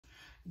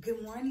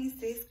Good morning,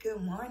 sis.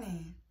 Good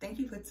morning. Thank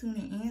you for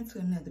tuning in to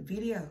another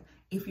video.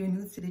 If you're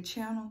new to the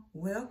channel,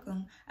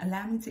 welcome.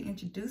 Allow me to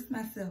introduce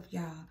myself,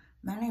 y'all.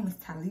 My name is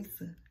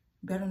Talisa,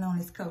 better known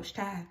as Coach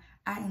Ty.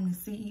 I am the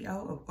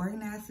CEO of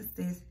Organized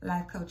Success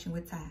Life Coaching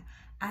with Ty.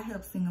 I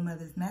help single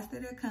mothers master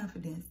their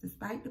confidence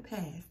despite the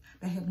past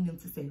by helping them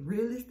to set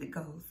realistic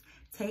goals,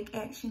 take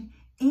action,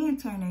 and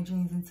turn their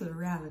dreams into a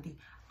reality,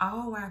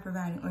 all while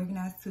providing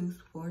organized tools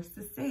for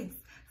success.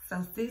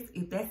 So sis,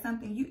 if that's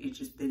something you're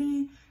interested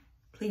in,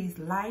 please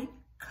like,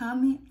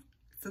 comment,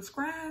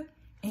 subscribe,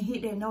 and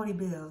hit that noti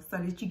bell so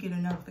that you get a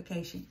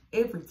notification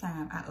every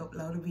time I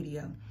upload a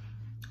video.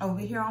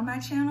 Over here on my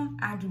channel,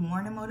 I do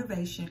morning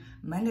motivation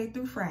Monday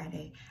through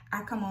Friday.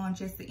 I come on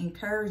just to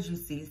encourage you,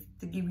 sis,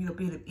 to give you a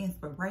bit of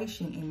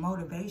inspiration and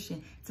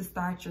motivation to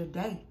start your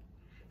day.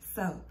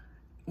 So,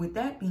 with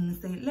that being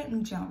said, let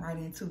me jump right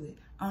into it.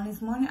 On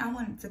this morning, I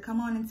wanted to come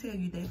on and tell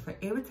you that for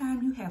every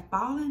time you have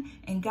fallen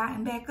and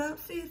gotten back up,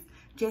 sis,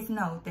 just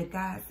know that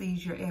God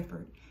sees your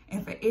effort.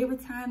 And for every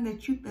time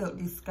that you felt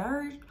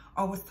discouraged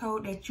or was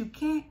told that you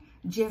can't,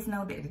 just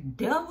know that the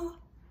devil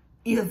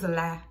is a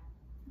lie.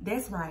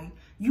 That's right.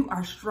 You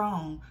are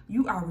strong.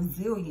 You are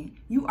resilient.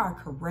 You are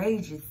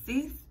courageous,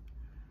 sis.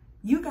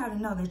 You got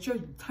to know that your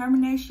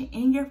determination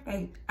and your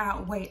faith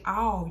outweigh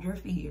all your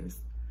fears.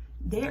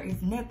 There is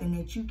nothing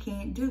that you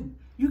can't do.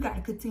 You got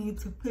to continue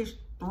to push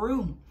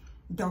through.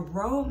 The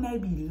road may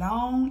be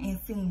long and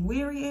seem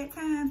weary at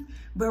times,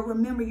 but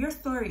remember, your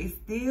story is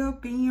still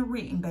being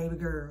written, baby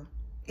girl.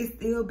 It's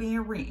still being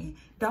written.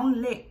 Don't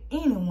let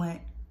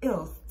anyone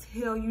else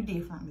tell you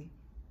differently.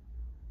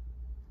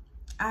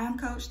 I am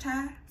Coach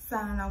Ty,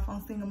 signing off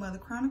on Single Mother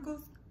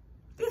Chronicles.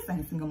 This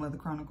ain't Single Mother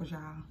Chronicles,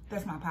 y'all.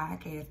 That's my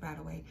podcast, by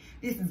the way.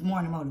 This is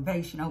Morning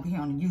Motivation over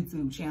here on the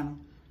YouTube channel.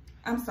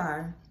 I'm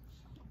sorry.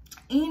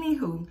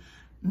 Anywho,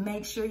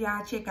 make sure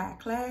y'all check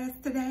out class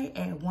today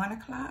at 1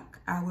 o'clock.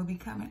 I will be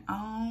coming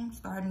on,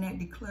 starting that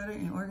Declutter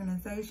and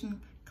Organization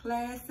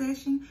class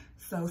session.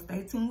 So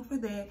stay tuned for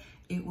that.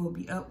 It will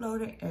be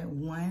uploaded at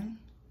 1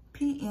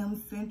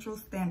 p.m. Central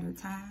Standard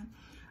Time.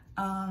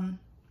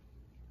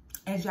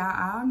 As y'all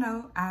all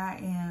know, I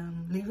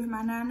am leaving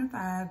my 9 to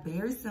 5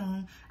 very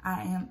soon.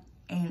 I am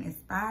an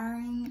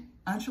aspiring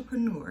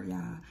entrepreneur,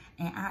 y'all,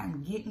 and I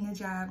am getting the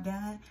job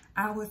done.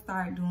 I will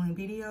start doing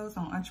videos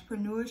on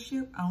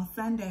entrepreneurship on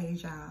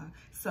Sundays, y'all.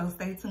 So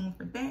stay tuned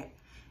for that.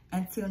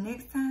 Until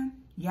next time,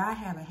 y'all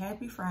have a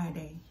happy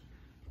Friday.